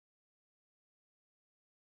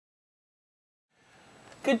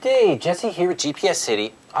Good day, Jesse here at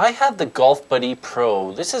GPSCity. I have the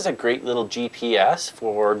GOLFBUDDYPRO. This is a great little GPS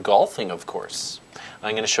for golfing, of course.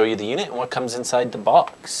 I'm going to show you the unit and what comes inside the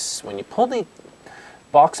box. When you pull the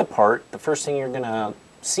box apart, the first thing you're going to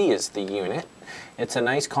see is the unit. It's a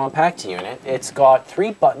nice compact unit. It's got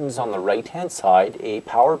 3 buttons on the right hand side, a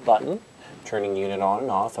power button, turning unit on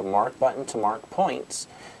and off, a mark button to mark points,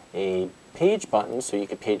 a page button so you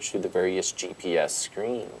can page through the various GPS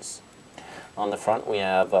screens. On the front we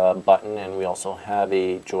have a button and we also have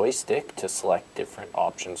a joystick to select different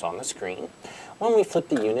options on the screen. When we flip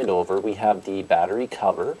the unit over, we have the battery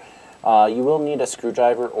cover. You will need a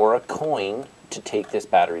screwdriver or a coin to take this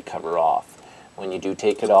battery cover off. When you do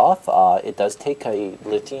take it off, it does take a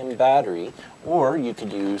lithium battery, or you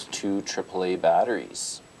could use 2 AAA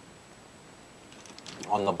batteries.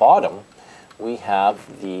 On the bottom we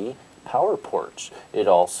have the power port. It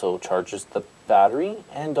also charges the battery,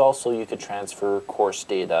 and also you could transfer course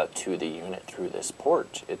data to the unit through this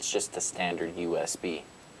port. It's just a standard USB.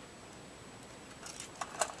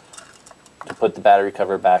 To put the battery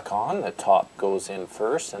cover back on, the top goes in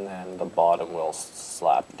first and then the bottom will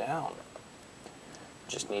slap down.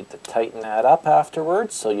 Just need to tighten that up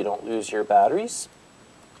afterwards so you don't lose your batteries.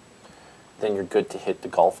 Then you're good to hit the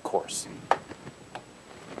golf course.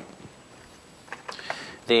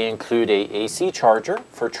 They include a AC charger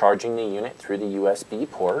for charging the unit through the USB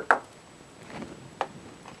port.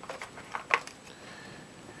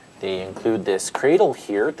 They include this cradle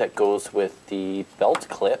here that goes with the belt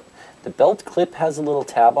clip. The belt clip has a little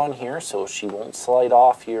tab on here so she won't slide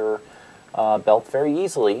off your belt very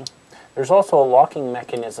easily. There's also a locking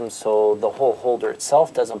mechanism so the whole holder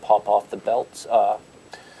itself doesn't pop off the belt.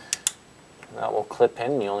 That will clip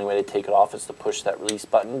in. The only way to take it off is to push that release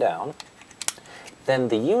button down. Then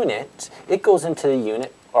the unit, it goes into the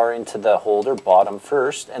unit or into the holder bottom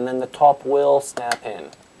first, and then the top will snap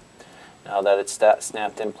in. Now that it's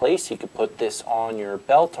snapped in place, you could put this on your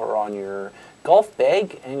belt or on your golf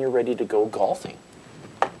bag and you're ready to go golfing.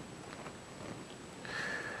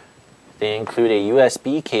 They include a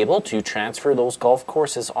USB cable to transfer those golf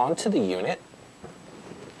courses onto the unit,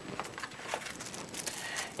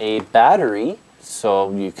 a battery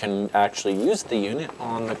so you can actually use the unit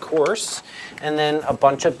on the course, and then a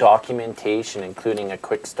bunch of documentation including a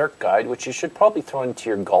quick start guide, which you should probably throw into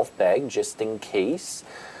your golf bag just in case.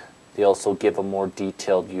 They also give a more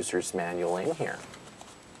detailed user's manual in here.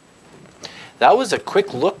 That was a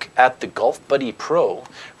quick look at the GOLFBUDDYPRO.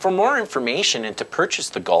 For more information and to purchase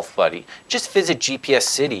the GOLFBUDDY, just visit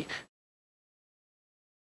GPSCity.